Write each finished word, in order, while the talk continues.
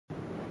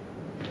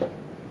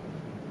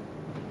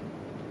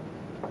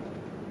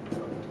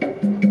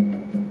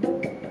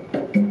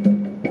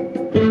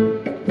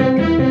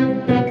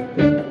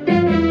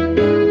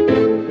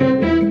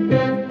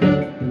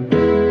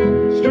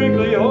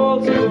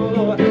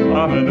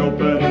I'm an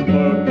open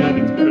book, and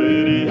it's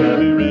pretty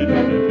heavy reading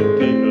if you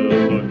take a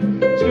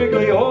look.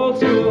 Strictly old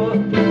school,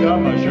 got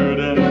my shirt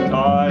and a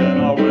tie,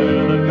 and I'll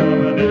wear the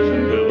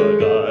combination till I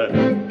die.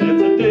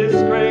 It's a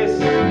disgrace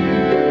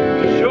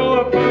to show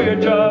up for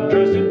your job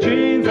dressed in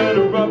jeans and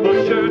a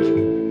rumpled shirt.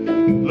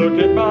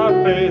 Look at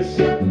my face,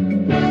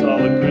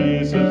 solid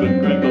creases and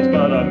crinkles,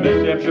 but I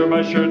make damn sure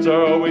my shirts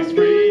are always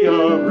free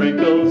of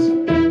wrinkles.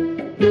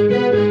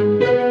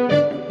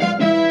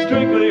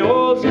 Strictly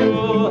old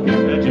school,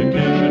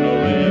 educationally,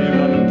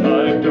 I'm the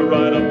type to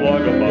write a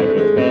blog about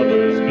what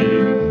bothers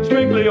me.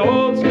 Strictly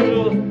old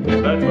school,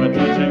 that's my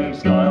teaching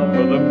style.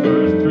 For the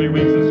first 3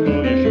 weeks of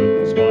school you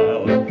shouldn't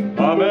smile.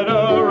 I'm in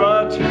a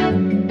rut,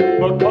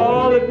 well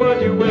call it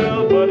what you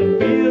will, but it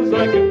feels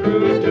like a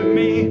groove to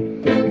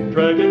me.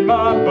 Dragging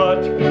my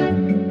butt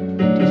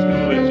to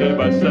school each day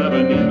by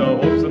 7 in the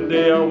hope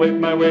someday I'll wake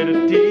my way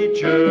to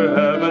teacher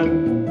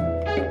heaven.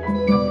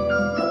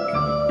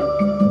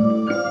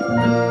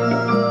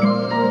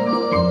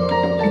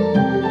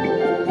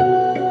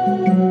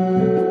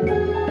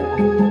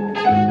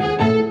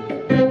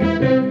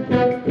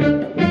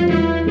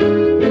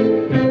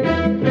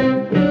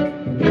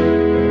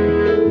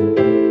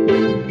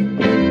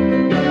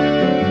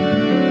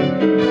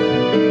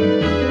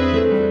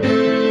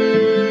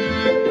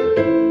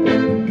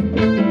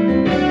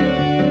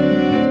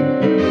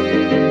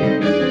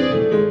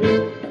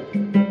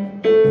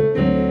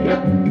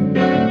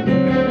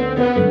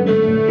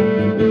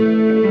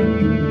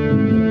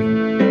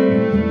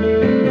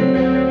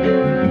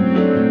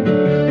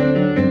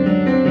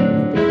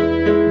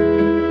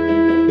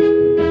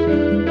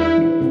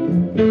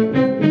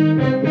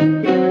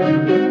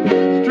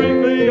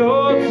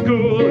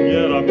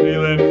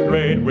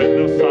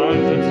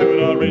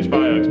 Reach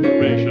my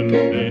expiration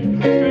date.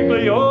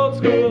 Strictly old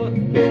school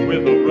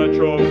with a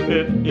retro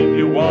fit. If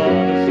you want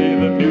to see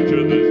the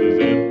future, this is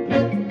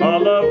it. I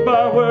love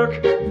my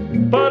work,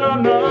 but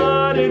I'm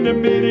not into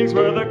meetings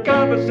where the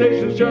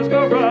conversations just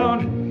go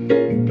round.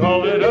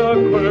 Call it a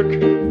quirk.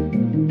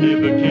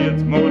 If the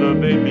kids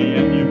motivate me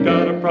and you've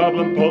got a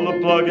problem, pull the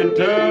plug and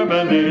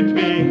terminate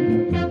me.